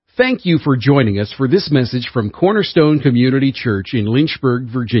Thank you for joining us for this message from Cornerstone Community Church in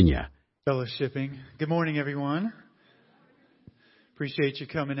Lynchburg, Virginia. Fellowshipping. Good morning, everyone. Appreciate you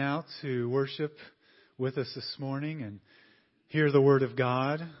coming out to worship with us this morning and hear the Word of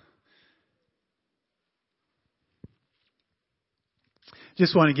God.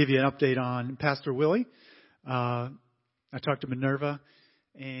 Just want to give you an update on Pastor Willie. I talked to Minerva,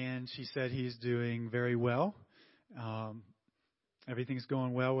 and she said he's doing very well. Everything's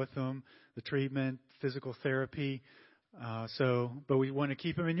going well with him, the treatment, physical therapy. But we want to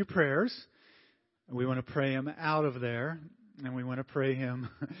keep him in your prayers. We want to pray him out of there, and we want to pray him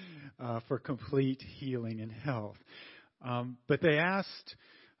for complete healing and health. But they asked,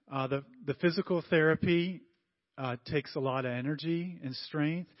 the physical therapy takes a lot of energy and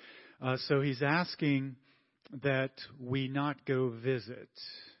strength. So he's asking that we not go visit,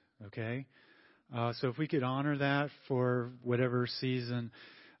 okay? So if we could honor that for whatever season.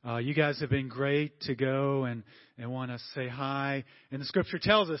 You guys have been great to go and want to say hi. And the Scripture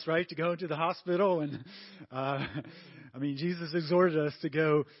tells us, right, to go into the hospital. And, Jesus exhorted us to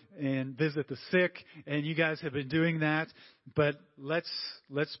go and visit the sick. And you guys have been doing that. But let's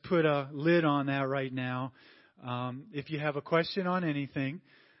put a lid on that right now. If you have a question on anything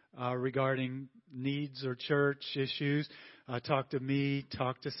regarding needs or church issues, talk to me,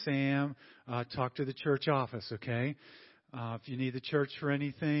 talk to Sam, talk to the church office, okay? If you need the church for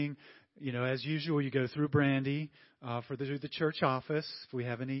anything, as usual, you go through Brandy through the church office. If we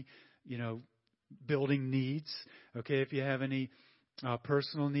have any, building needs, okay? If you have any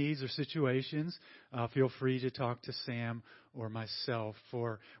personal needs or situations, feel free to talk to Sam or myself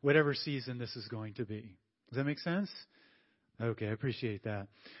for whatever season this is going to be. Does that make sense? Okay, I appreciate that.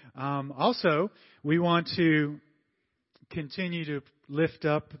 Also, we want to continue to lift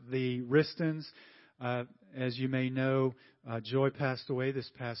up the Ristons. As you may know, Joy passed away this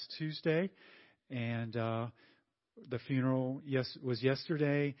past Tuesday, and the funeral was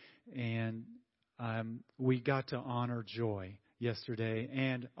yesterday, and we got to honor Joy yesterday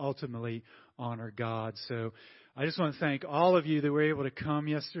and ultimately honor God. So I just want to thank all of you that were able to come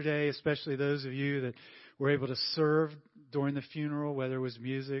yesterday, especially those of you that were able to serve during the funeral, whether it was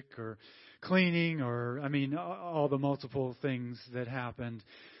music or cleaning or, all the multiple things that happened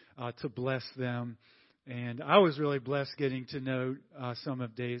to bless them. And I was really blessed getting to know some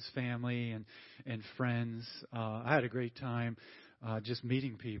of Dave's family and friends. I had a great time just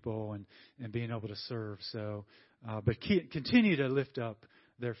meeting people and being able to serve. So, but continue to lift up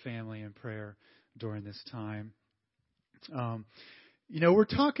their family in prayer during this time. We're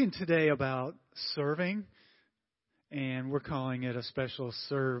talking today about serving, and we're calling it a special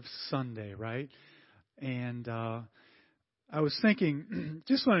Serve Sunday, right? And I was thinking,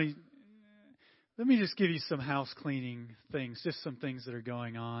 let me just give you some house cleaning things, just some things that are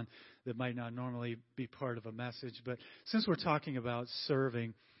going on that might not normally be part of a message. But since we're talking about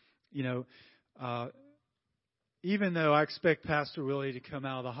serving, even though I expect Pastor Willie to come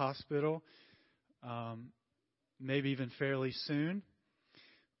out of the hospital, maybe even fairly soon,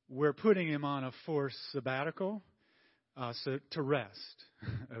 we're putting him on a forced sabbatical, so to rest,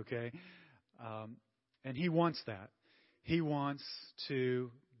 okay? And he wants that. He wants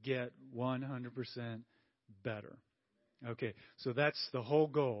to get 100% better. Okay, so that's the whole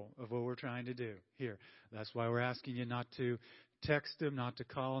goal of what we're trying to do here. That's why we're asking you not to text him, not to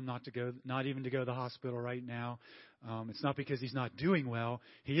call him, not even to go to the hospital right now. It's not because he's not doing well.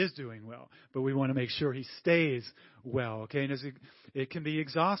 He is doing well, but we want to make sure he stays well. Okay, and it can be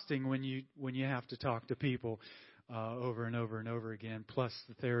exhausting when you have to talk to people over and over and over again. Plus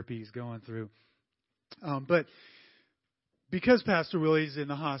the therapy he's going through. But because Pastor Willie's in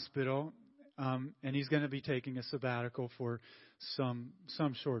the hospital, and he's going to be taking a sabbatical for some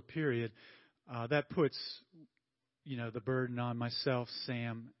short period, that puts the burden on myself,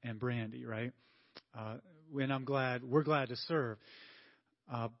 Sam, and Brandy, right? And we're glad to serve.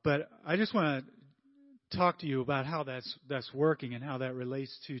 But I just want to talk to you about how that's working and how that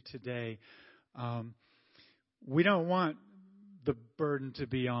relates to today. We don't want the burden to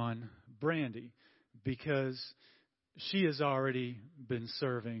be on Brandy because she has already been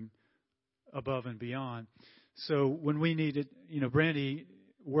serving above and beyond. So when we needed, Brandy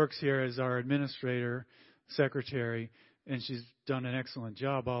works here as our administrator, secretary, and she's done an excellent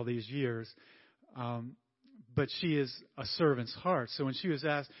job all these years. But she is a servant's heart. So when she was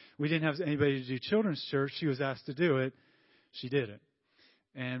asked, we didn't have anybody to do children's church, she was asked to do it. She did it.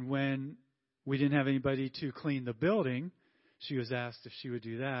 And when we didn't have anybody to clean the building, she was asked if she would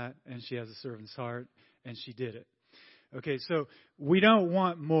do that, and she has a servant's heart, and she did it. Okay, so we don't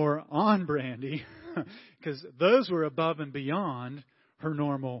want more on Brandy because those were above and beyond her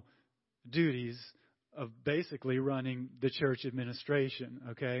normal duties of basically running the church administration,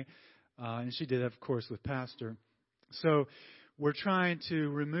 okay? And she did that, of course, with Pastor. So we're trying to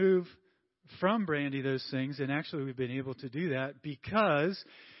remove from Brandy those things, and actually we've been able to do that because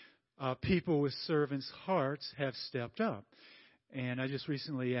people with servants' hearts have stepped up. And I just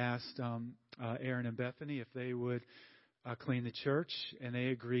recently asked Aaron and Bethany if they would clean the church, and they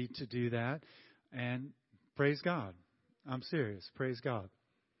agreed to do that. And praise God. I'm serious. Praise God.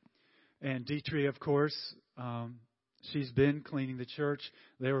 And Dietrich, of course, she's been cleaning the church.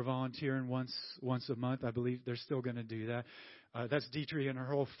 They were volunteering once a month. I believe they're still going to do that. That's Dietrich and her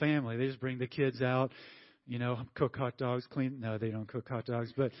whole family. They just bring the kids out, cook hot dogs, clean. No, they don't cook hot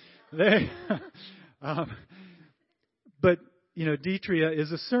dogs, but they. Dietrich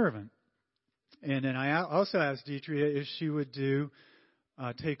is a servant. And then I also asked Dietrich if she would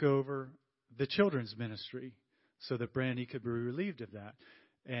take over the children's ministry so that Brandy could be relieved of that.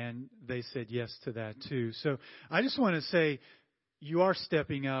 And they said yes to that too. So I just want to say you are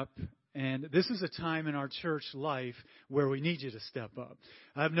stepping up, and this is a time in our church life where we need you to step up.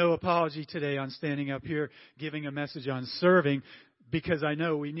 I have no apology today on standing up here giving a message on serving because I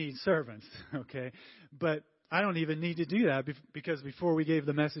know we need servants, okay? But I don't even need to do that because before we gave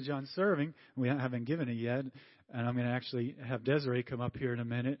the message on serving, we haven't given it yet, and I'm going to actually have Desiree come up here in a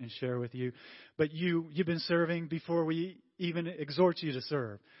minute and share with you. But you've been serving before we even exhort you to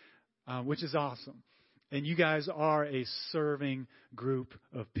serve, which is awesome. And you guys are a serving group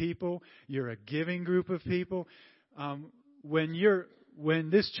of people. You're a giving group of people. When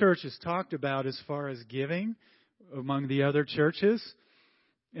this church is talked about as far as giving among the other churches,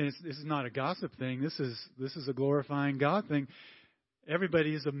 and this is not a gossip thing. This is a glorifying God thing.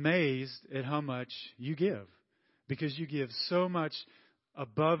 Everybody is amazed at how much you give because you give so much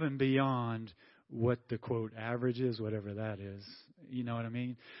above and beyond what the quote average is, whatever that is. You know what I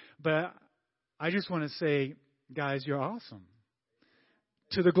mean? But I just want to say, guys, you're awesome.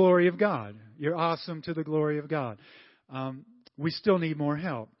 To the glory of God. You're awesome to the glory of God. We still need more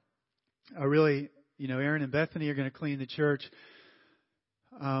help. Aaron and Bethany are going to clean the church.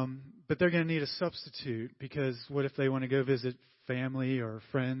 But they're going to need a substitute because what if they want to go visit family or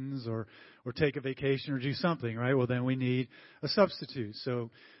friends or take a vacation or do something, right? Well, then we need a substitute.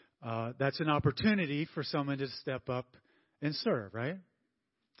 So that's an opportunity for someone to step up and serve, right?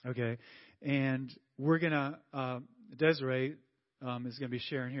 Okay. And we're going to, Desiree is going to be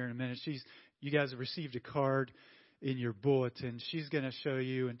sharing here in a minute. You guys have received a card in your bulletin. She's going to show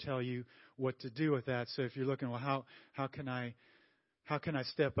you and tell you what to do with that. So if you're looking, well, how can I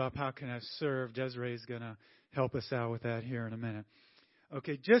step up? How can I serve? Desiree is going to help us out with that here in a minute.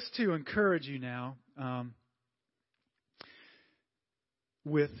 Okay, just to encourage you now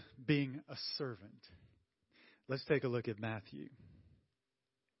with being a servant, let's take a look at Matthew.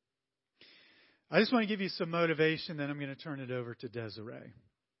 I just want to give you some motivation, then I'm going to turn it over to Desiree.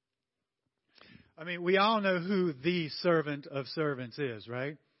 I mean, we all know who the servant of servants is,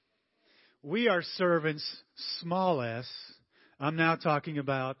 right? We are servants, small s. I'm now talking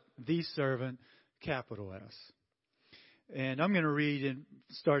about the servant, capital S. And I'm going to read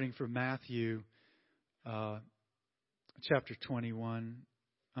starting from Matthew chapter 20,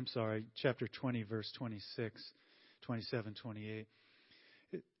 verse 26, 27, 28.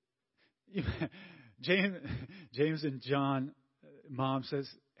 James and John, Mom says,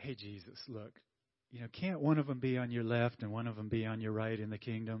 hey, Jesus, look, can't one of them be on your left and one of them be on your right in the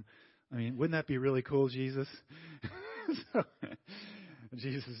kingdom? I mean, wouldn't that be really cool, Jesus? So,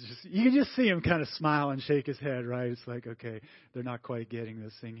 Jesus you can just see him kind of smile and shake his head, right? It's like, okay, they're not quite getting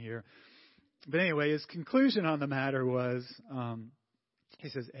this thing here. But anyway, his conclusion on the matter was, he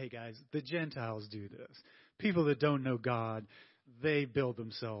says, hey guys, the Gentiles do this. People that don't know God, they build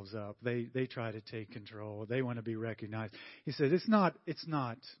themselves up. They try to take control. They want to be recognized. He said, it's not,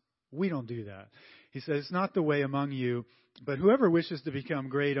 we don't do that. He says, it's not the way among you, but whoever wishes to become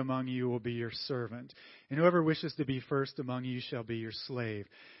great among you will be your servant. And whoever wishes to be first among you shall be your slave.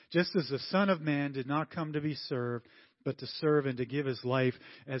 Just as the Son of Man did not come to be served, but to serve and to give his life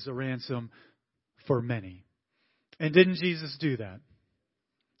as a ransom for many. And didn't Jesus do that?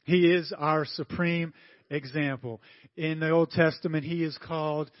 He is our supreme example. In the Old Testament,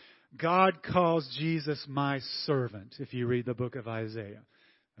 God calls Jesus my servant, if you read the book of Isaiah.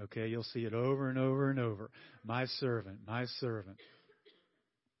 Okay, you'll see it over and over and over. My servant, my servant.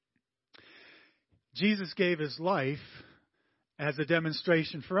 Jesus gave his life as a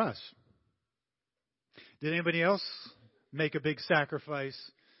demonstration for us. Did anybody else make a big sacrifice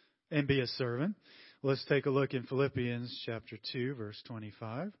and be a servant? Let's take a look in Philippians chapter 2, verse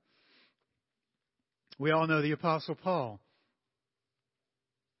 25. We all know the Apostle Paul.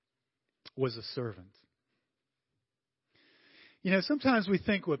 was a servant. You know, sometimes we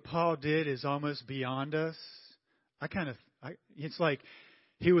think what Paul did is almost beyond us. It's like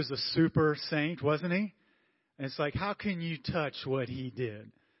he was a super saint, wasn't he? And it's like, how can you touch what he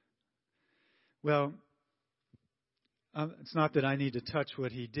did? Well, it's not that I need to touch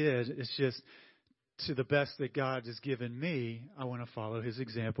what he did. It's just to the best that God has given me, I want to follow his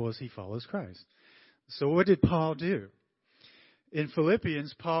example as he follows Christ. So what did Paul do? In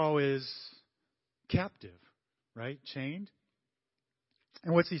Philippians, Paul is captive, right? Chained.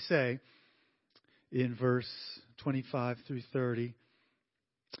 And what's he say in verse 25 through 30?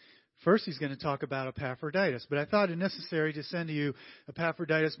 First, he's going to talk about Epaphroditus. But I thought it necessary to send to you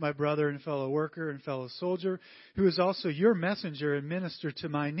Epaphroditus, my brother and fellow worker and fellow soldier, who is also your messenger and minister to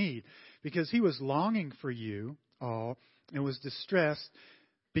my need, because he was longing for you all and was distressed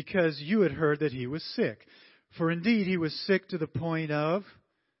because you had heard that he was sick. For indeed, he was sick to the point of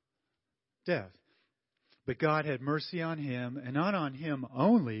death. But God had mercy on him, and not on him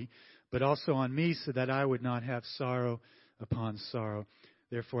only, but also on me, so that I would not have sorrow upon sorrow.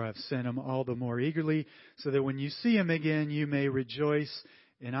 Therefore, I've sent him all the more eagerly, so that when you see him again, you may rejoice,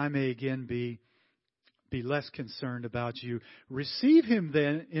 and I may again be less concerned about you. Receive him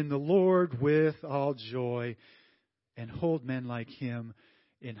then in the Lord with all joy, and hold men like him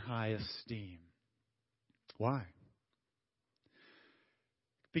in high esteem. Why?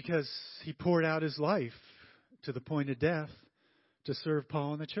 Because he poured out his life to the point of death to serve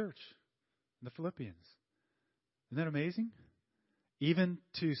Paul and the church, the Philippians. Isn't that amazing? Even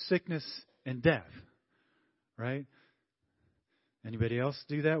to sickness and death, right? Anybody else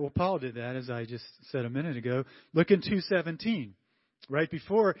do that? Well, Paul did that, as I just said a minute ago. Look in 2:17. Right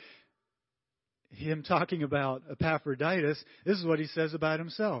before him talking about Epaphroditus, this is what he says about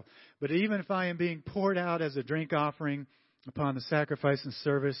himself. But even if I am being poured out as a drink offering upon the sacrifice and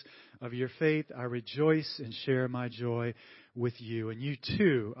service of your faith, I rejoice and share my joy with you. And you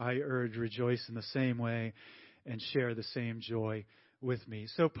too, I urge, rejoice in the same way and share the same joy with me.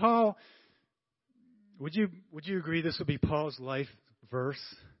 So Paul, would you agree this would be Paul's life verse?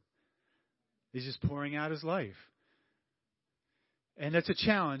 He's just pouring out his life. And that's a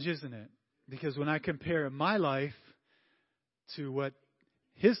challenge, isn't it? Because when I compare my life to what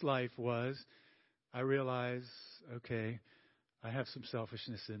his life was, I realize, okay, I have some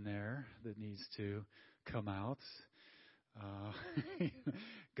selfishness in there that needs to come out.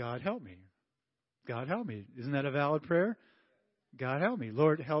 God help me. God help me. Isn't that a valid prayer? God help me.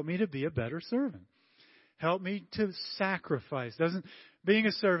 Lord, help me to be a better servant. Help me to sacrifice. Being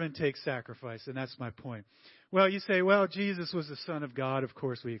a servant takes sacrifice, and that's my point. Well, you say, well, Jesus was the Son of God. Of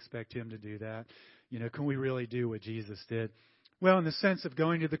course, we expect him to do that. You know, can we really do what Jesus did? Well, in the sense of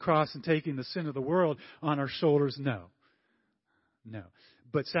going to the cross and taking the sin of the world on our shoulders, no. No.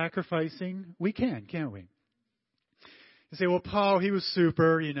 But sacrificing, we can, can't we? You say, well, Paul, he was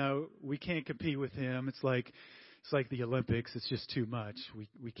super, you know, we can't compete with him. It's like the Olympics. It's just too much.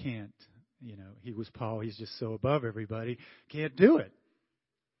 We can't, you know, he was Paul. He's just so above everybody. Can't do it.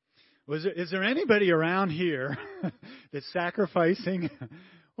 Is there anybody around here that's sacrificing?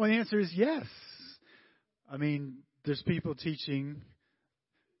 Well, the answer is yes. I mean, there's people teaching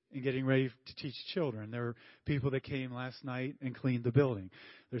and getting ready to teach children. There are people that came last night and cleaned the building.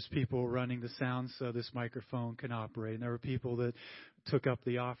 There's people running the sound so this microphone can operate. And there were people that took up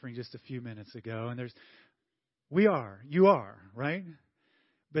the offering just a few minutes ago. And you are, right?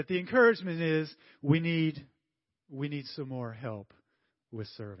 But the encouragement is we need some more help with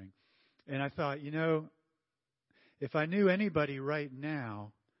serving. And I thought, you know, if I knew anybody right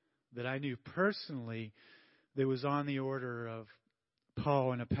now that I knew personally that was on the order of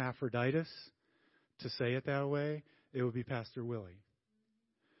Paul and Epaphroditus, to say it that way, it would be Pastor Willie.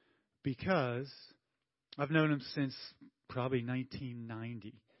 Because I've known him since probably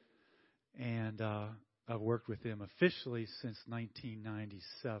 1990. And I've worked with him officially since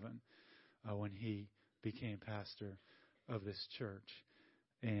 1997 when he became pastor of this church.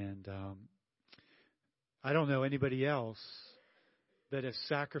 And I don't know anybody else that has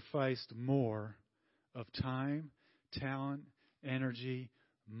sacrificed more of time, talent, energy,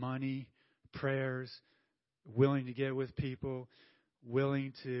 money, prayers, willing to get with people,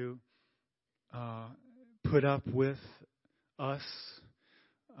 willing to put up with us.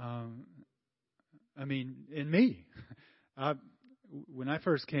 I mean, in me. When I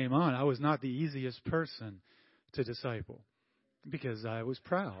first came on, I was not the easiest person to disciple because I was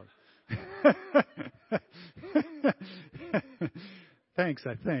proud. Thanks,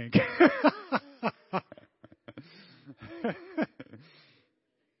 I think.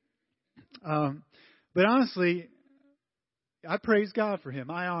 But honestly, I praise God for him.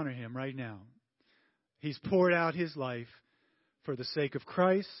 I honor him right now. He's poured out his life for the sake of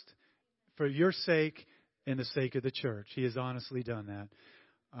Christ, for your sake, and the sake of the church. He has honestly done that.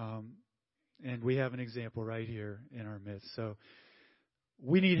 And we have an example right here in our midst. So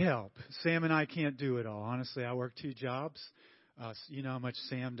we need help. Sam and I can't do it all. Honestly, I work 2 jobs. You know how much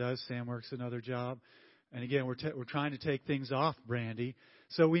Sam does. Sam works another job. And again, we're trying to take things off, Brandy.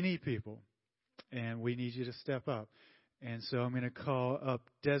 So we need people. And we need you to step up. And so I'm going to call up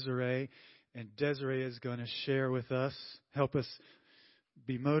Desiree. And Desiree is going to share with us, help us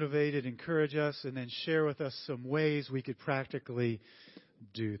be motivated, encourage us, and then share with us some ways we could practically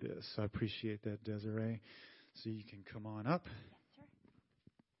do this. So I appreciate that, Desiree. So you can come on up. Yes,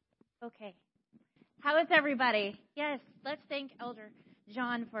 sir. Okay. How is everybody? Yes, let's thank Elder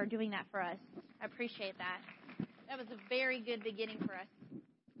John for doing that for us. I appreciate that. That was a very good beginning for us.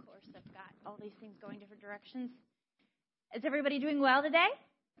 Of course, I've got all these things going different directions. Is everybody doing well today?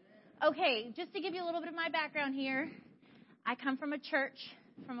 Okay, just to give you a little bit of my background here, I come from a church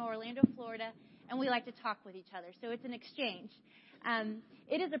from Orlando, Florida, and we like to talk with each other, so it's an exchange.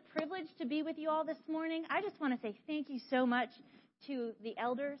 It is a privilege to be with you all this morning. I just want to say thank you so much to the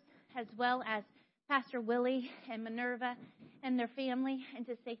elders, as well as Pastor Willie and Minerva and their family, and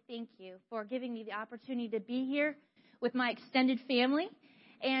to say thank you for giving me the opportunity to be here with my extended family.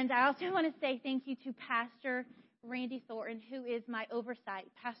 And I also want to say thank you to Pastor Randy Thornton, who is my oversight.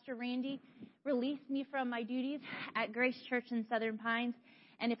 Pastor Randy released me from my duties at Grace Church in Southern Pines,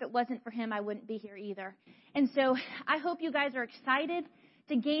 and if it wasn't for him, I wouldn't be here either. And so I hope you guys are excited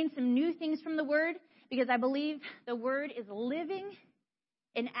to gain some new things from the Word, because I believe the Word is living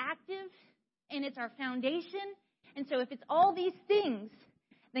and active, and it's our foundation. And so if it's all these things,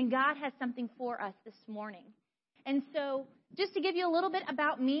 then God has something for us this morning. And so just to give you a little bit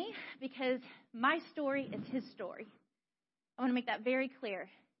about me, because my story is his story. I want to make that very clear.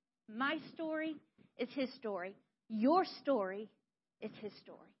 My story is his story. Your story is his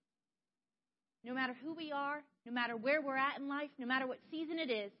story. No matter who we are, no matter where we're at in life, no matter what season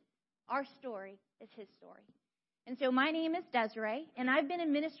it is, our story is his story. And so my name is Desiree, and I've been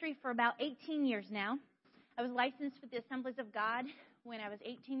in ministry for about 18 years now. I was licensed with the Assemblies of God when I was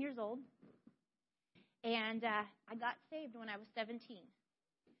 18 years old, and I got saved when I was 17.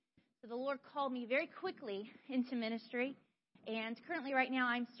 So the Lord called me very quickly into ministry, and currently right now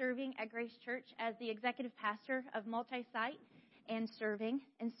I'm serving at Grace Church as the executive pastor of multi-site and serving.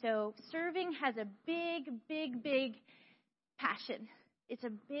 And so serving has a big passion. It's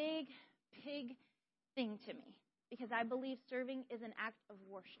a big thing to me, because I believe serving is an act of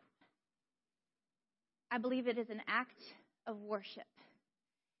worship. I believe it is an act of worship.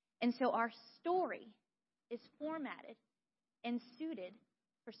 And so our story is formatted and suited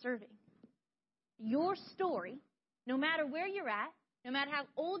for serving. Your story, no matter where you're at, no matter how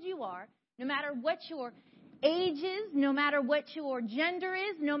old you are, no matter what your age is, no matter what your gender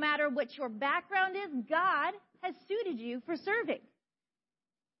is, no matter what your background is, God has suited you for serving.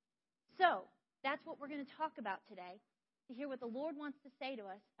 So that's what we're going to talk about today, to hear what the Lord wants to say to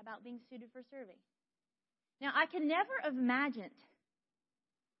us about being suited for serving. Now, I can never have imagined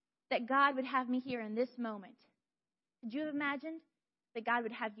that God would have me here in this moment. Did you have imagined that God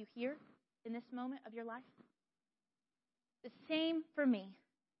would have you here in this moment of your life? The same for me.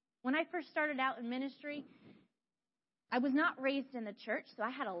 When I first started out in ministry, I was not raised in the church, so I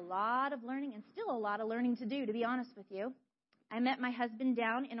had a lot of learning and still a lot of learning to do, to be honest with you. I met my husband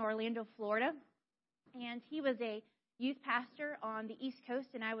down in Orlando, Florida, and he was a youth pastor on the East Coast,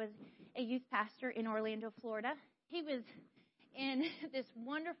 and I was a youth pastor in Orlando, Florida. He was in this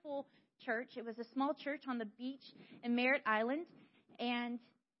wonderful church. It was a small church on the beach in Merritt Island, and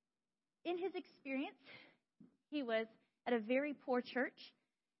in his experience, he was at a very poor church,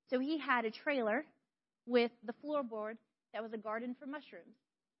 so he had a trailer with the floorboard that was a garden for mushrooms.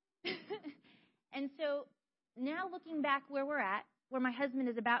 And so now looking back where we're at, where my husband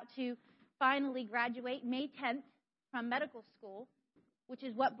is about to finally graduate May 10th from medical school, which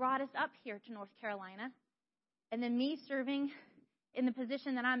is what brought us up here to North Carolina, and then me serving in the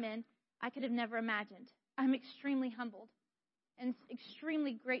position that I'm in, I could have never imagined. I'm extremely humbled and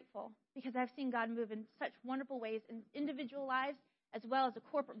extremely grateful, because I've seen God move in such wonderful ways in individual lives as well as a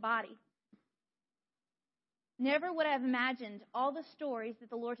corporate body. Never would I have imagined all the stories that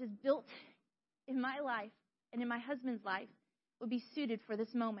the Lord has built in my life and in my husband's life would be suited for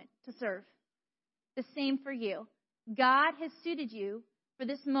this moment to serve. The same for you. God has suited you for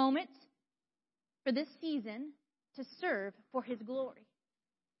this moment, for this season, to serve for His glory.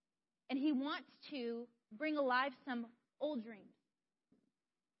 And He wants to bring alive some old dreams,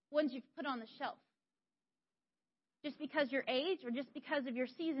 ones you've put on the shelf. Just because your age or just because of your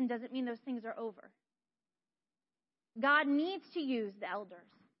season doesn't mean those things are over. God needs to use the elders.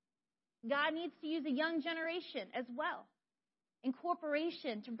 God needs to use a young generation as well in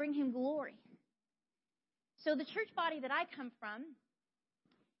corporation to bring him glory. So the church body that I come from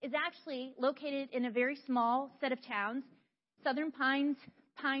is actually located in a very small set of towns, Southern Pines,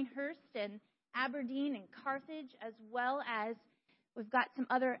 Pinehurst, and Aberdeen and Carthage, as well as we've got some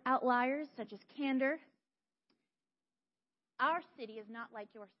other outliers such as Candor. Our city is not like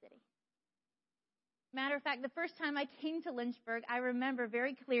your city. Matter of fact, the first time I came to Lynchburg, I remember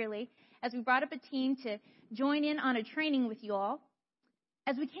very clearly as we brought up a team to join in on a training with you all.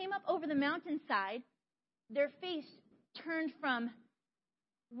 As we came up over the mountainside, their face turned from,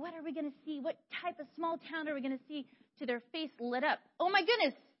 what are we going to see? What type of small town are we going to see? To their face lit up. Oh my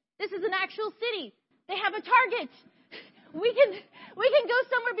goodness, this is an actual city. They have a Target. We can go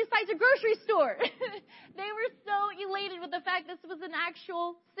somewhere besides a grocery store. They were so elated with the fact this was an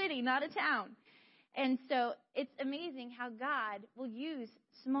actual city, not a town. And so it's amazing how God will use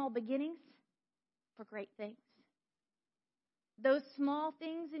small beginnings for great things. Those small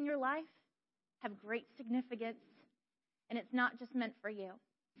things in your life have great significance, and it's not just meant for you.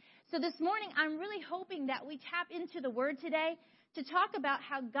 So this morning, I'm really hoping that we tap into the Word today to talk about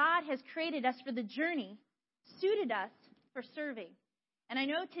how God has created us for the journey, suited us for serving. And I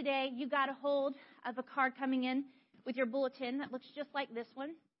know today you got a hold of a card coming in with your bulletin that looks just like this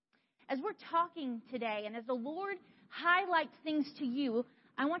one. As we're talking today and as the Lord highlights things to you,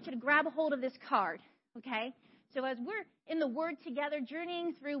 I want you to grab a hold of this card, okay? So as we're in the Word together,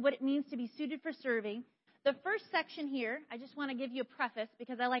 journeying through what it means to be suited for serving, the first section here, I just want to give you a preface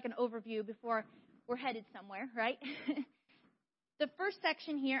because I like an overview before we're headed somewhere, right? The first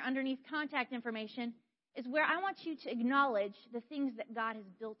section here underneath contact information is where I want you to acknowledge the things that God has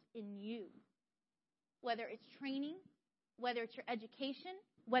built in you. Whether it's training, whether it's your education,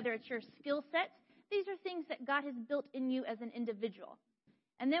 whether it's your skill sets, these are things that God has built in you as an individual.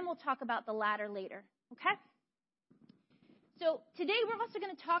 And then we'll talk about the latter later, okay? So today we're also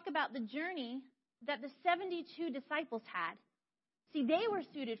going to talk about the journey that the 72 disciples had. See, they were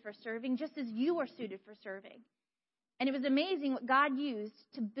suited for serving just as you are suited for serving. And it was amazing what God used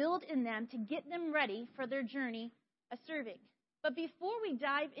to build in them to get them ready for their journey of serving. But before we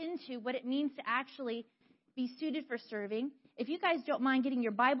dive into what it means to actually be suited for serving, if you guys don't mind getting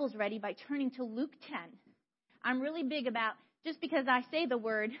your Bibles ready by turning to Luke 10. I'm really big about, just because I say the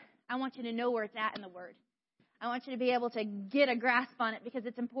word, I want you to know where it's at in the word. I want you to be able to get a grasp on it because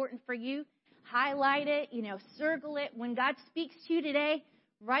it's important for you. Highlight it, circle it. When God speaks to you today,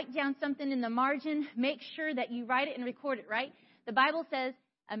 write down something in the margin. Make sure that you write it and record it, right? The Bible says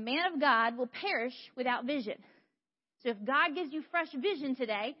a man of God will perish without vision. So if God gives you fresh vision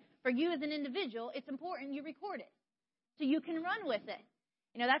today, for you as an individual, it's important you record it so you can run with it.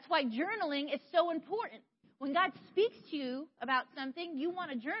 That's why journaling is so important. When God speaks to you about something, you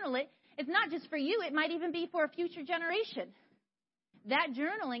want to journal it. It's not just for you. It might even be for a future generation. That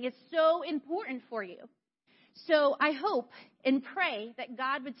journaling is so important for you. So I hope and pray that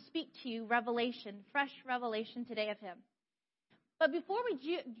God would speak to you revelation, fresh revelation today of Him. But before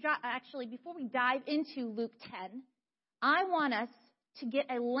we dive into Luke 10, I want us to get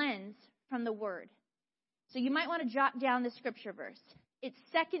a lens from the Word. So you might want to jot down the scripture verse. It's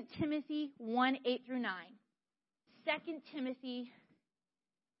 2 Timothy 1, 8 through 9. 2 Timothy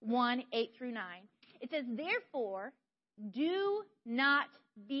 1, 8 through 9. It says, therefore, do not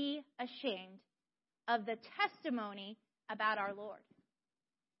be ashamed of the testimony about our Lord.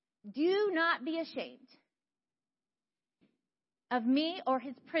 Do not be ashamed of me or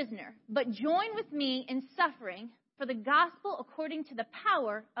his prisoner, but join with me in suffering for the gospel according to the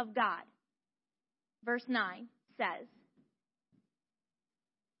power of God. Verse 9 says,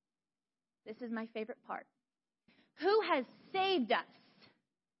 this is my favorite part, who has saved us,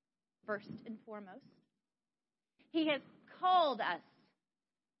 first and foremost. He has called us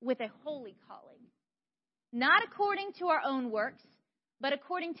with a holy calling, not according to our own works, but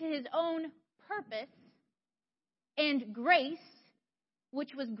according to his own purpose and grace,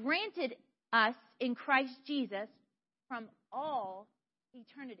 which was granted us in Christ Jesus from all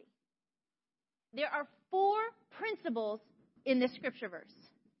eternity. There are 4 principles in this scripture verse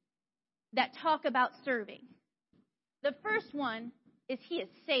that talk about serving. The first one is he has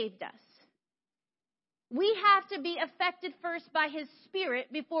saved us. We have to be affected first by his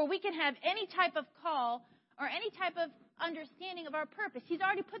Spirit before we can have any type of call or any type of understanding of our purpose. He's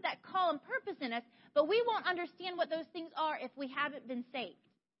already put that call and purpose in us, but we won't understand what those things are if we haven't been saved.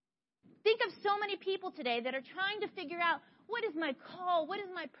 Think of so many people today that are trying to figure out, what is my call? What is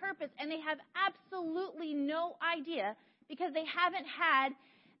my purpose? And they have absolutely no idea because they haven't had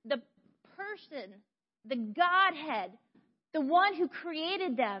the person, the Godhead, the one who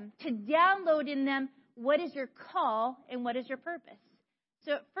created them, to download in them what is your call and what is your purpose.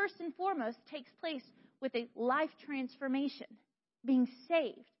 So it first and foremost takes place with a life transformation, being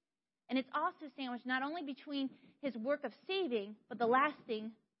saved. And it's also sandwiched not only between his work of saving, but the last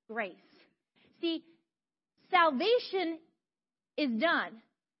thing, grace. See, salvation is done.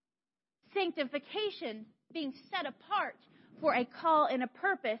 Sanctification, being set apart for a call and a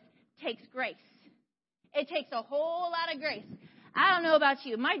purpose, takes grace. It takes a whole lot of grace. I don't know about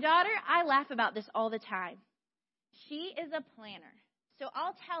you. My daughter, I laugh about this all the time. She is a planner. So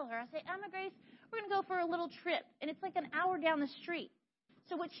I'll tell her, I say, Emma Grace, we're going to go for a little trip. And it's like an hour down the street.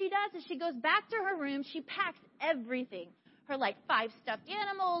 So what she does is she goes back to her room. She packs everything. Her 5 stuffed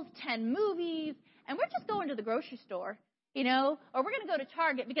animals, 10 movies. And we're just going to the grocery store, or we're going to go to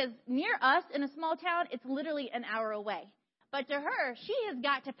Target because near us in a small town, it's literally an hour away. But to her, she has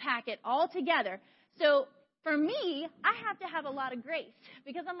got to pack it all together. So for me, I have to have a lot of grace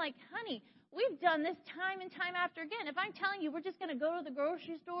because I'm like, honey, we've done this time and time after again. If I'm telling you we're just going to go to the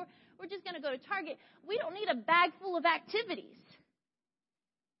grocery store, we're just going to go to Target, we don't need a bag full of activities.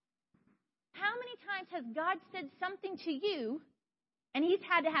 How many times has God said something to you and he's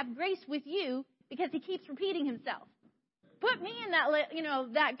had to have grace with you because he keeps repeating himself? Put me in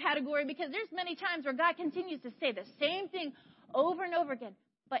that category because there's many times where God continues to say the same thing over and over again.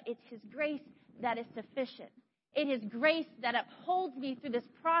 But it's his grace that is sufficient. It is grace that upholds me through this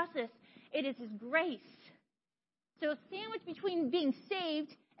process. It is his grace. So sandwiched between being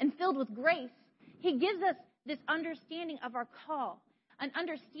saved and filled with grace, he gives us this understanding of our call, an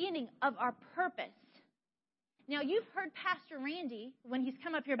understanding of our purpose. Now, you've heard Pastor Randy, when he's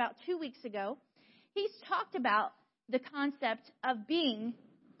come up here about 2 weeks ago, he's talked about the concept of being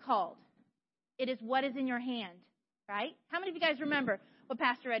called. It is what is in your hand, right? How many of you guys remember what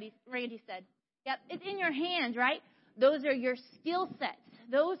Pastor Randy said? Yep, it's in your hand, right? Those are your skill sets.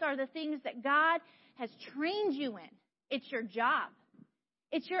 Those are the things that God has trained you in. It's your job.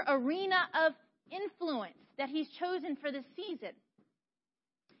 It's your arena of influence that he's chosen for this season.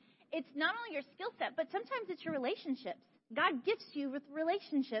 It's not only your skill set, but sometimes it's your relationships. God gifts you with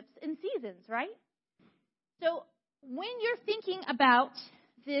relationships in seasons, right? So when you're thinking about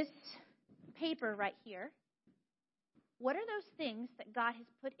this paper right here, what are those things that God has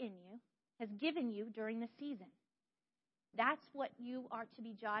put in you, has given you during the season? That's what you are to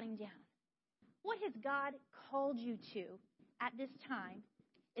be jotting down. What has God called you to at this time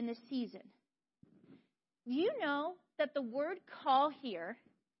in this season? Do you know that the word call here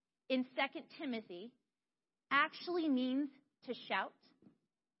in 2 Timothy actually means to shout?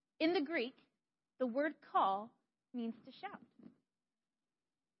 In the Greek, the word call means to shout.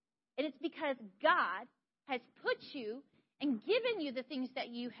 And it's because God has put you and given you the things that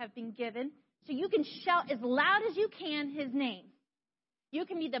you have been given so you can shout as loud as you can his name. You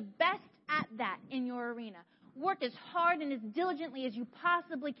can be the best at that in your arena. Work as hard and as diligently as you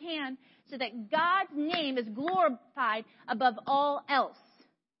possibly can so that God's name is glorified above all else.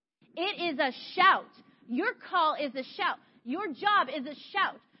 It is a shout. Your call is a shout. Your job is a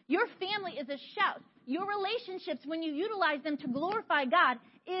shout. Your family is a shout. Your relationships, when you utilize them to glorify God,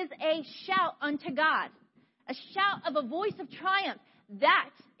 is a shout unto God. A shout of a voice of triumph. That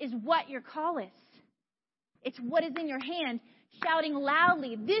is what your call is. It's what is in your hand, shouting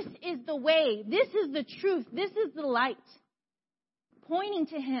loudly, this is the way, this is the truth, this is the light. Pointing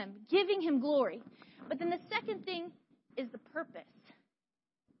to him, giving him glory. But then the second thing is the purpose.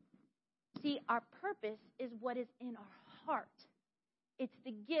 See, our purpose is what is in our heart. It's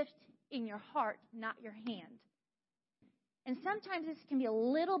the gift in your heart, not your hand. And sometimes this can be a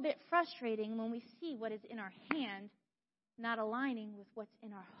little bit frustrating when we see what is in our hand not aligning with what's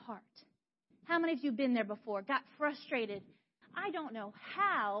in our heart. How many of you have been there before? Got frustrated. I don't know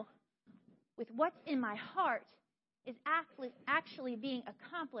how with what's in my heart is actually being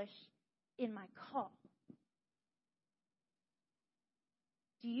accomplished in my call.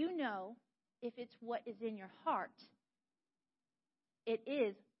 Do you know if it's what is in your heart, it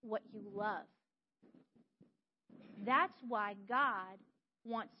is what you love? That's why God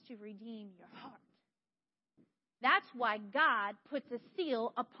wants to redeem your heart. That's why God puts a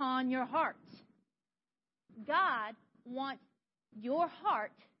seal upon your heart. God wants your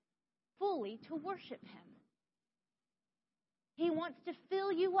heart fully to worship him. He wants to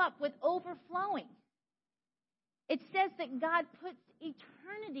fill you up with overflowing. It says that God puts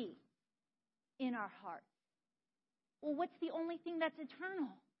eternity in our hearts. Well, what's the only thing that's eternal?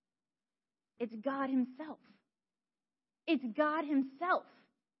 It's God himself. It's God himself.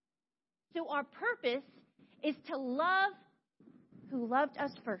 So our purpose is to love who loved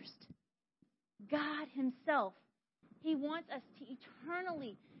us first. God himself. He wants us to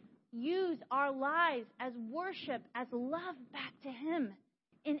eternally use our lives as worship, as love back to him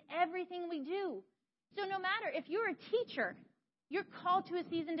in everything we do. So no matter if you're a teacher, you're called to a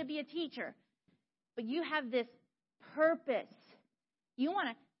season to be a teacher, but you have this purpose. You want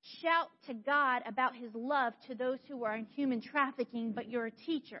to shout to God about his love to those who are in human trafficking, but you're a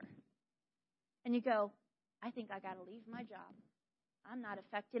teacher. And you go, I think I got to leave my job. I'm not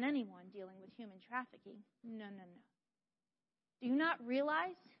affecting anyone dealing with human trafficking. No. Do you not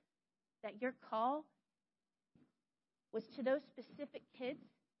realize that your call was to those specific kids?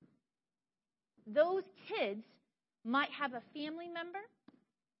 Those kids might have a family member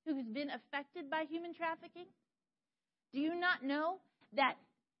who's been affected by human trafficking. Do you not know that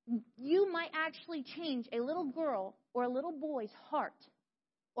you might actually change a little girl or a little boy's heart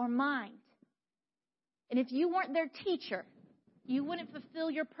or mind? And if you weren't their teacher, you wouldn't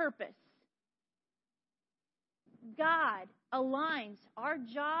fulfill your purpose. God aligns our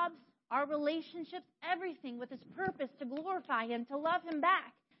jobs, our relationships, everything with his purpose to glorify him, to love him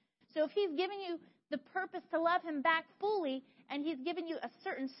back. So if he's giving you the purpose to love him back fully, and he's given you a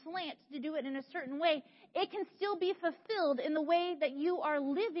certain slant to do it in a certain way, it can still be fulfilled in the way that you are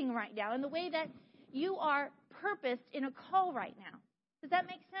living right now, in the way that you are purposed in a call right now. Does that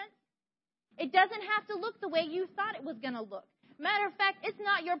make sense? It doesn't have to look the way you thought it was going to look. Matter of fact, it's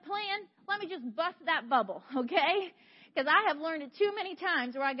not your plan. Let me just bust that bubble, okay? Because I have learned it too many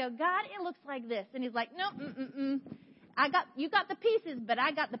times where I go, God, it looks like this. And he's like, no, you got the pieces, but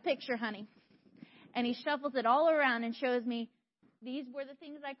I got the picture, honey. And he shuffles it all around and shows me, these were the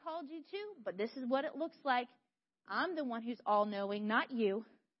things I called you to, but this is what it looks like. I'm the one who's all-knowing, not you.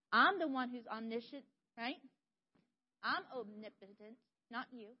 I'm the one who's omniscient, right? I'm omnipotent, not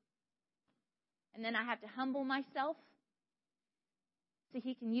you. And then I have to humble myself so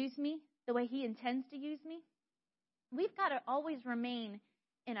he can use me the way he intends to use me. We've got to always remain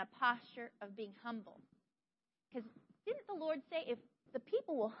in a posture of being humble. Because didn't the Lord say, if the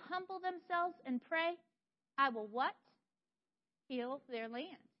people will humble themselves and pray, I will what? Heal their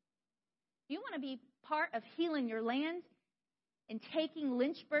land. Do you want to be part of healing your land and taking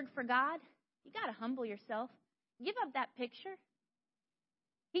Lynchburg for God? You got to humble yourself. Give up that picture.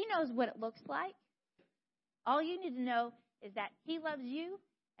 He knows what it looks like. All you need to know is that he loves you,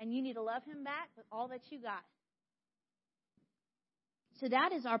 and you need to love him back with all that you got. So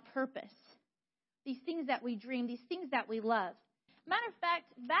that is our purpose. These things that we dream, these things that we love. Matter of fact,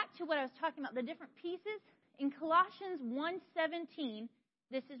 back to what I was talking about, the different pieces. In Colossians 1:17,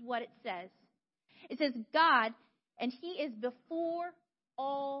 this is what it says. It says, God, and he is before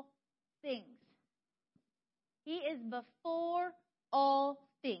all things. He is before all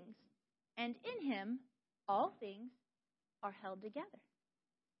things. And in him, all things are held together.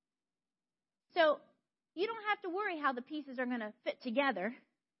 So you don't have to worry how the pieces are going to fit together.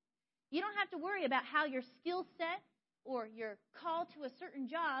 You don't have to worry about how your skill set or your call to a certain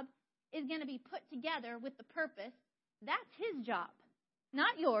job is going to be put together with the purpose. That's his job,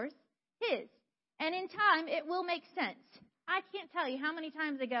 not yours, his. And in time, it will make sense. I can't tell you how many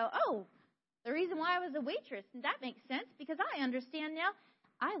times I go, oh, the reason why I was a waitress, that makes sense because I understand now.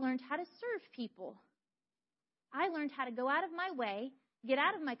 I learned how to serve people. I learned how to go out of my way, get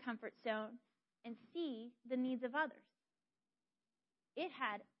out of my comfort zone, and see the needs of others. It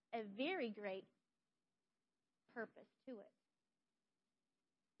had a very great purpose to it.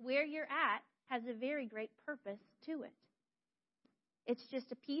 Where you're at has a very great purpose to it. It's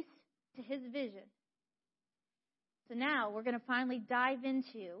just a piece to his vision. So now we're going to finally dive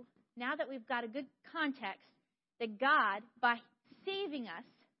into, now that we've got a good context, that God, by saving us,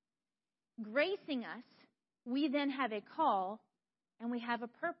 gracing us, we then have a call and we have a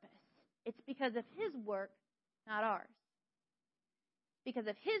purpose. It's because of his work, not ours. Because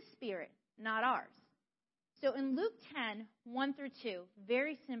of his spirit, not ours. So in Luke 10, 1-2,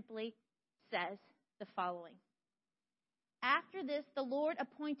 very simply says the following. After this, the Lord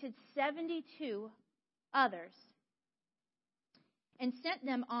appointed 72 others and sent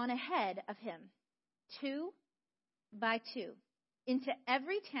them on ahead of him, 2 by 2, into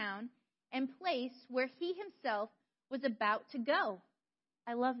every town and place where he himself was about to go.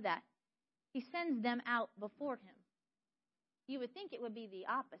 I love that. He sends them out before him. You would think it would be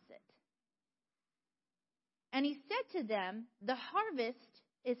the opposite. And he said to them, the harvest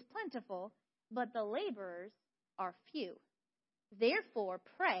is plentiful, but the laborers are few. Therefore,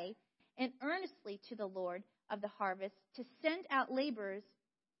 pray and earnestly to the Lord of the harvest to send out laborers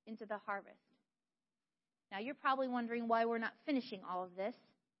into the harvest. Now, you're probably wondering why we're not finishing all of this.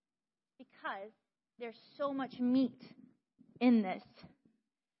 Because there's so much meat in this.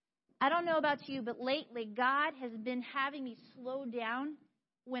 I don't know about you, but lately God has been having me slow down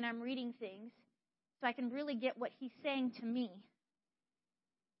when I'm reading things so I can really get what He's saying to me,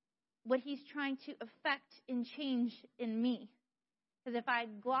 what He's trying to affect and change in me. Because if I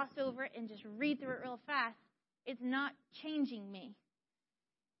gloss over it and just read through it real fast, it's not changing me.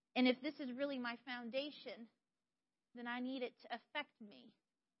 And if this is really my foundation, then I need it to affect me.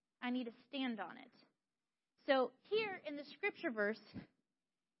 I need to stand on it. So here in the scripture verse,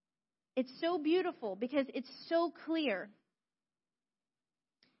 it's so beautiful because it's so clear.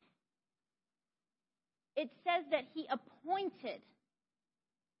 It says that He appointed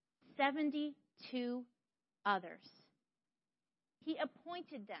 72 others. He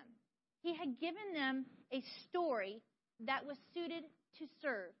appointed them. He had given them a story that was suited to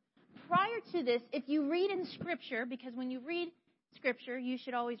serve. Prior to this, if you read in Scripture, because when you read Scripture, you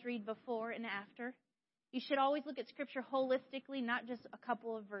should always read before and after. You should always look at Scripture holistically, not just a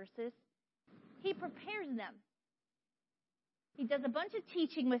couple of verses. He prepares them. He does a bunch of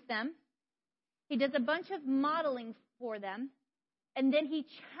teaching with them. He does a bunch of modeling for them. And then He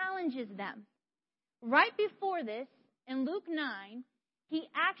challenges them. Right before this, in Luke 9, He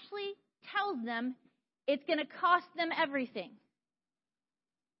actually tells them it's going to cost them everything.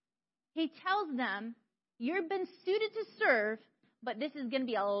 He tells them, you've been suited to serve, but this is going to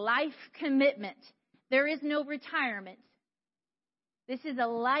be a life commitment. There is no retirement. This is a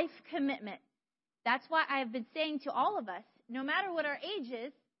life commitment. That's why I have been saying to all of us, no matter what our age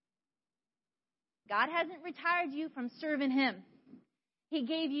is, God hasn't retired you from serving Him. He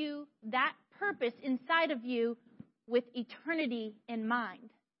gave you that purpose inside of you with eternity in mind.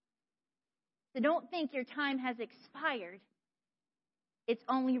 So don't think your time has expired. It's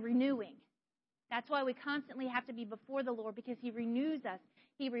only renewing. That's why we constantly have to be before the Lord, because He renews us.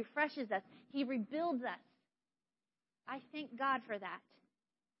 He refreshes us. He rebuilds us. I thank God for that.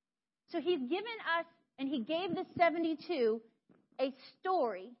 So He's given us, and He gave the 72 a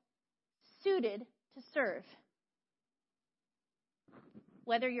story suited to serve.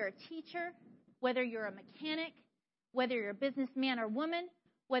 Whether you're a teacher, whether you're a mechanic, whether you're a businessman or woman,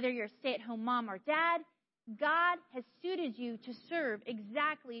 whether you're a stay-at-home mom or dad, God has suited you to serve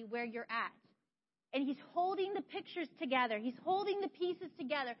exactly where you're at. And He's holding the pictures together. He's holding the pieces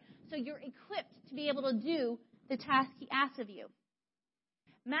together so you're equipped to be able to do the task He asks of you.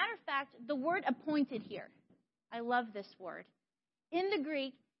 Matter of fact, the word appointed here, I love this word. In the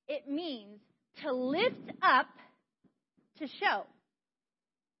Greek, it means to lift up, to show.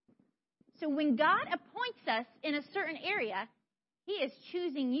 So when God appoints us in a certain area, He is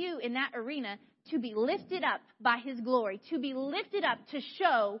choosing you in that arena to be lifted up by His glory, to be lifted up to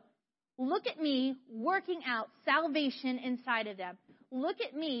show, look at me working out salvation inside of them. Look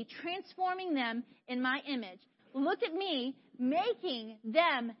at me transforming them in my image. Look at me making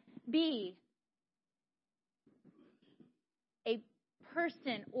them be a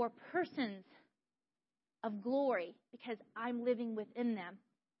person or persons of glory, because I'm living within them.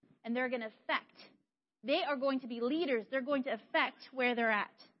 And they're going to affect. They are going to be leaders. They're going to affect where they're at.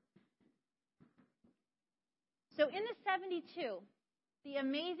 So in the 72, the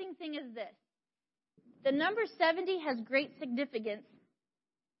amazing thing is this. The number 70 has great significance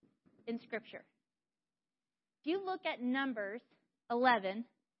in Scripture. If you look at Numbers 11,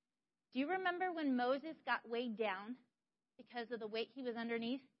 do you remember when Moses got weighed down because of the weight he was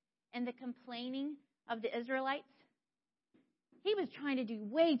underneath and the complaining of the Israelites? He was trying to do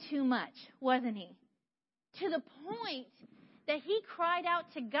way too much, wasn't he? To the point that he cried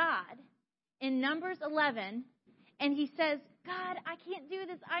out to God in Numbers 11, and he says, God, I can't do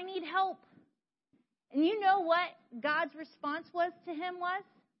this. I need help. And you know what God's response was to him was?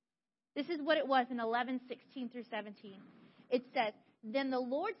 This is what it was in 11:16 through 17. It says, Then the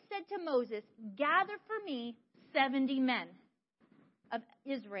Lord said to Moses, Gather for me 70 men of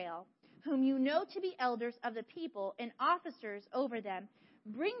Israel, whom you know to be elders of the people and officers over them.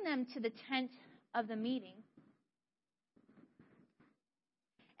 Bring them to the tent of the meeting,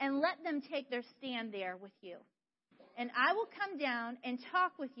 and let them take their stand there with you. And I will come down and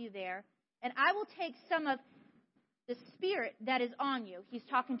talk with you there, and I will take some of the spirit that is on you. He's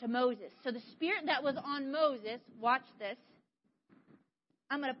talking to Moses. So the spirit that was on Moses, watch this,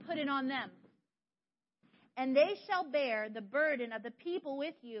 I'm going to put it on them. And they shall bear the burden of the people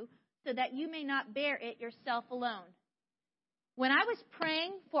with you, so that you may not bear it yourself alone. When I was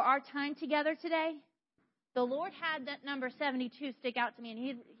praying for our time together today, the Lord had that number 72 stick out to me,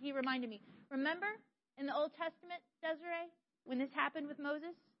 and he reminded me, remember in the Old Testament, Desiree, when this happened with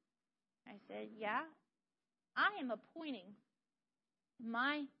Moses? I said, yeah. I am appointing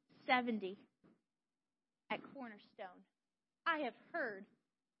my 70 at Cornerstone. I have heard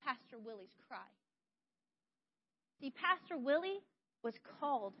Pastor Willie's cry. See, Pastor Willie was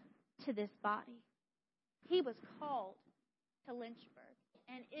called to this body. He was called to Lynchburg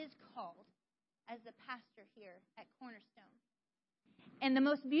and is called as the pastor here at Cornerstone. And the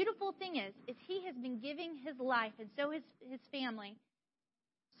most beautiful thing is he has been giving his life, and so his family,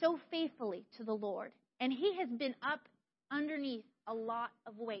 so faithfully to the Lord. And he has been up underneath a lot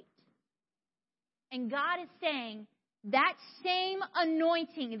of weight. And God is saying, that same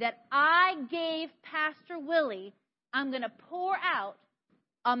anointing that I gave Pastor Willie, I'm going to pour out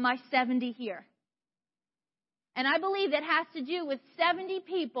on my 70 here. And I believe that has to do with 70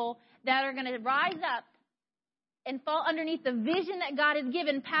 people that are going to rise up and fall underneath the vision that God has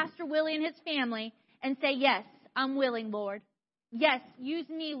given Pastor Willie and his family and say, yes, I'm willing, Lord. Yes, use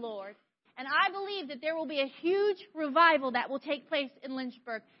me, Lord. And I believe that there will be a huge revival that will take place in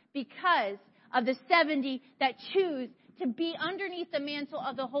Lynchburg because of the 70 that choose to be underneath the mantle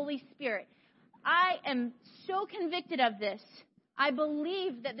of the Holy Spirit. I am so convicted of this. I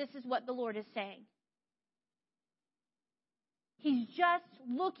believe that this is what the Lord is saying. He's just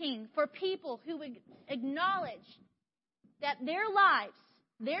looking for people who would acknowledge that their lives,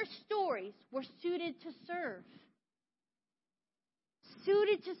 their stories were suited to serve.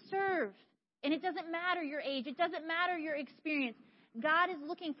 Suited to serve. And it doesn't matter your age. It doesn't matter your experience. God is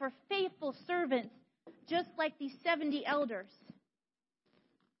looking for faithful servants, just like these 70 elders.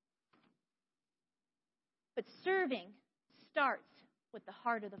 But serving starts with the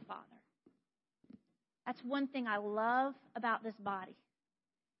heart of the Father. That's one thing I love about this body.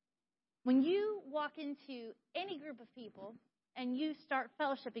 When you walk into any group of people and you start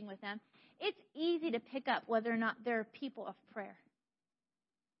fellowshipping with them, it's easy to pick up whether or not they're people of prayer.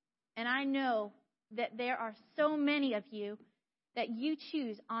 And I know that there are so many of you that you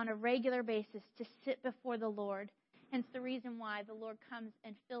choose on a regular basis to sit before the Lord. Hence the reason why the Lord comes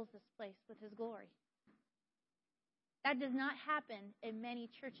and fills this place with His glory. That does not happen in many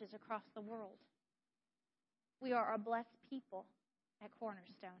churches across the world. We are a blessed people at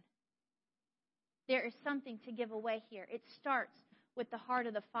Cornerstone. There is something to give away here. It starts with the heart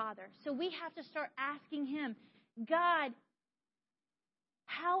of the Father. So we have to start asking Him, God,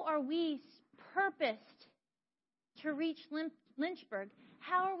 how are we purposed to reach Lynchburg?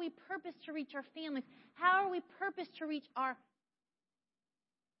 How are we purposed to reach our families? How are we purposed to reach our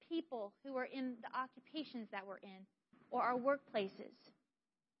people who are in the occupations that we're in or our workplaces?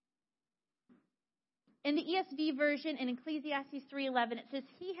 In the ESV version, in Ecclesiastes 3:11, it says,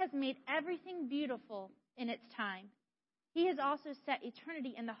 He has made everything beautiful in its time. He has also set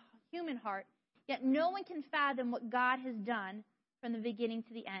eternity in the human heart, yet no one can fathom what God has done from the beginning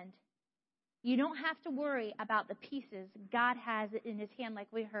to the end. You don't have to worry about the pieces. God has it in His hand, like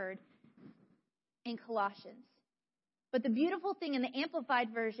we heard in Colossians. But the beautiful thing in the Amplified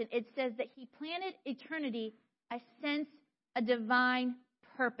version, it says that He planted eternity a sense, a divine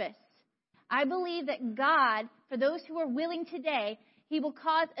purpose. I believe that God, for those who are willing today, He will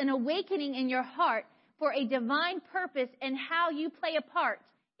cause an awakening in your heart for a divine purpose and how you play a part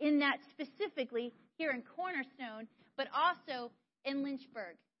in that, specifically here in Cornerstone, but also in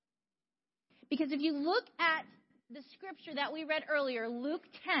Lynchburg. Because if you look at the scripture that we read earlier, Luke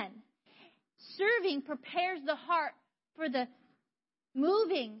 10, serving prepares the heart for the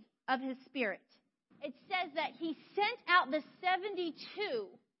moving of His Spirit. It says that He sent out the 72.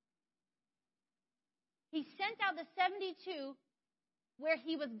 He sent out the 72 where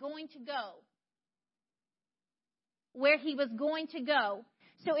He was going to go. Where He was going to go.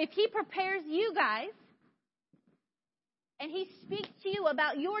 So if He prepares you guys, and He speaks to you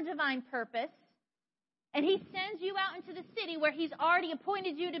about your divine purpose, and He sends you out into the city where He's already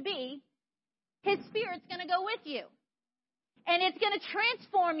appointed you to be, His Spirit's going to go with you. And it's going to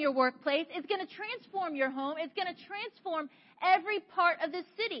transform your workplace. It's going to transform your home. It's going to transform every part of this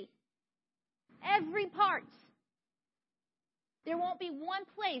city. Every part. There won't be one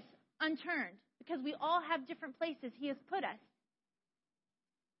place unturned because we all have different places He has put us.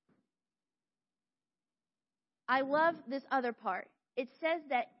 I love this other part. It says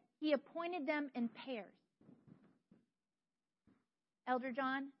that He appointed them in pairs. Elder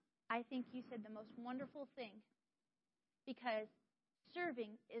John, I think you said the most wonderful thing, because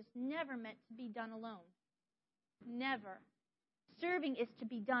serving is never meant to be done alone. Never. Serving is to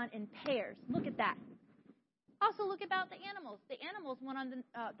be done in pairs. Look at that. Also, look about the animals. The animals went on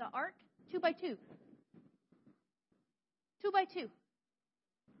the ark 2 by 2. 2 by 2.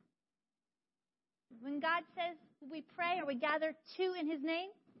 When God says we pray or we gather two in His name,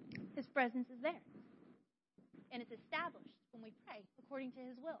 His presence is there. and it's established when we pray according to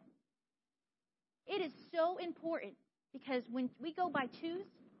His will. It is so important because when we go by twos,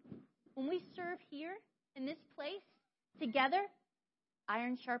 when we serve here in this place together,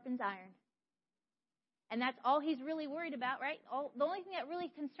 iron sharpens iron. And that's all He's really worried about, right? The only thing that really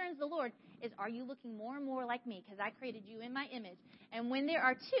concerns the Lord is, are you looking more and more like me? Because I created you in my image. And when there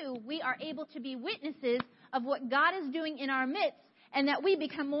are two, we are able to be witnesses of what God is doing in our midst, and that we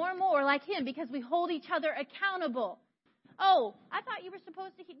become more and more like Him because we hold each other accountable. Oh, I thought you were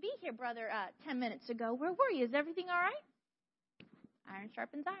supposed to be here, brother, 10 minutes ago. Where were you? Is everything all right? Iron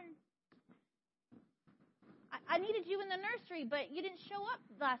sharpens iron. I needed you in the nursery, but you didn't show up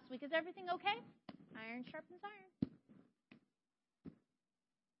last week. Is everything okay? Iron sharpens iron.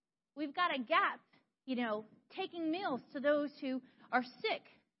 We've got a gap, taking meals to those who are sick.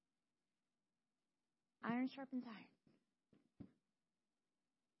 Iron sharpens iron.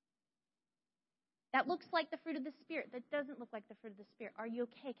 That looks like the fruit of the Spirit. That doesn't look like the fruit of the Spirit. Are you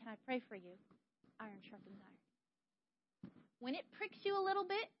okay? Can I pray for you? Iron sharpens iron. When it pricks you a little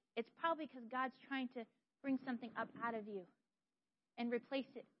bit, it's probably because God's trying to bring something up out of you and replace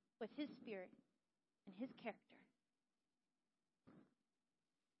it with His Spirit and His character.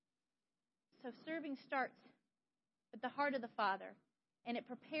 So serving starts with the heart of the Father, and it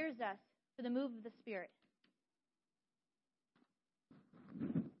prepares us for the move of the Spirit.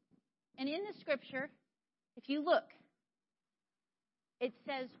 And in the Scripture, if you look, it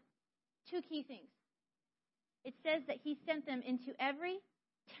says two key things. It says that He sent them into every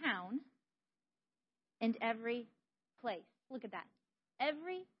town and every place. Look at that.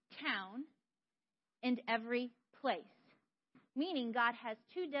 Every town and every place. Meaning God has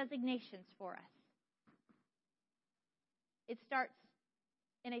two designations for us. It starts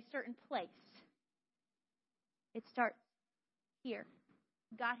in a certain place. It starts here.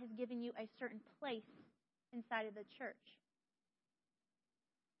 God has given you a certain place inside of the church.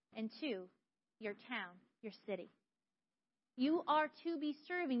 And two, your town, your city. You are to be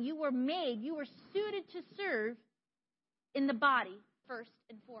serving. You were made, you were suited to serve in the body first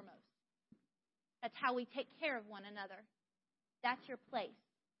and foremost. That's how we take care of one another. That's your place.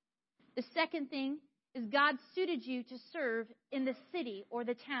 The second thing is God suited you to serve in the city or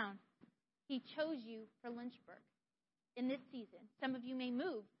the town. He chose you for Lynchburg in this season. Some of you may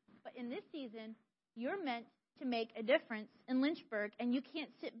move, but in this season, you're meant to make a difference in Lynchburg, and you can't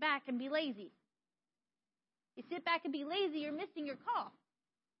sit back and be lazy. You sit back and be lazy, you're missing your call.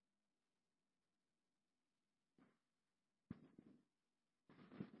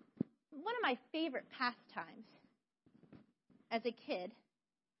 One of my favorite pastimes as a kid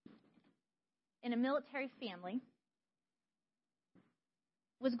in a military family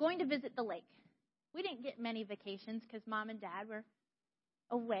was going to visit the lake. We didn't get many vacations because Mom and Dad were